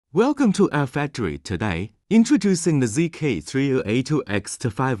Welcome to our factory today. Introducing the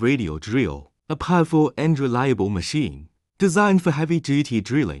ZK30A2X-5 radial drill, a powerful and reliable machine. Designed for heavy-duty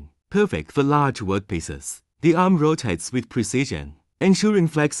drilling, perfect for large workpieces. The arm rotates with precision, ensuring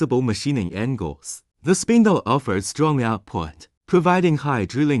flexible machining angles. The spindle offers strong output, providing high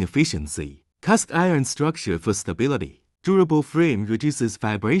drilling efficiency. Cast iron structure for stability. Durable frame reduces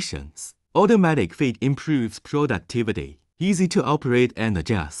vibrations. Automatic feed improves productivity. Easy to operate and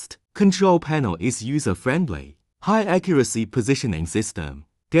adjust. Control panel is user-friendly. High accuracy positioning system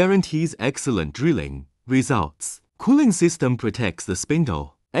guarantees excellent drilling results. Cooling system protects the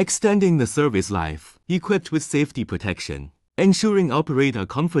spindle, extending the service life. Equipped with safety protection, ensuring operator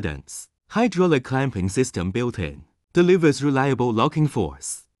confidence. Hydraulic clamping system built in. Delivers reliable locking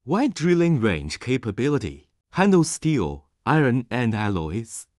force. Wide drilling range capability. Handles steel, iron, and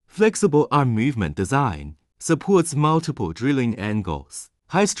alloys. Flexible arm movement design. Supports multiple drilling angles.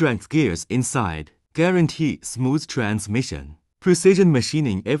 High-strength gears inside. Guarantee smooth transmission. Precision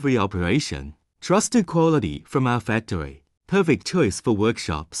machining every operation. Trusted quality from our factory. Perfect choice for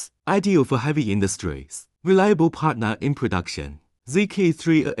workshops. Ideal for heavy industries. Reliable partner in production.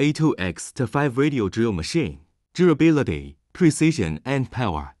 ZK30A2X-5 radial drill machine. Durability, precision, and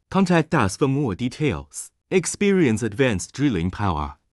power. Contact us for more details. Experience advanced drilling power.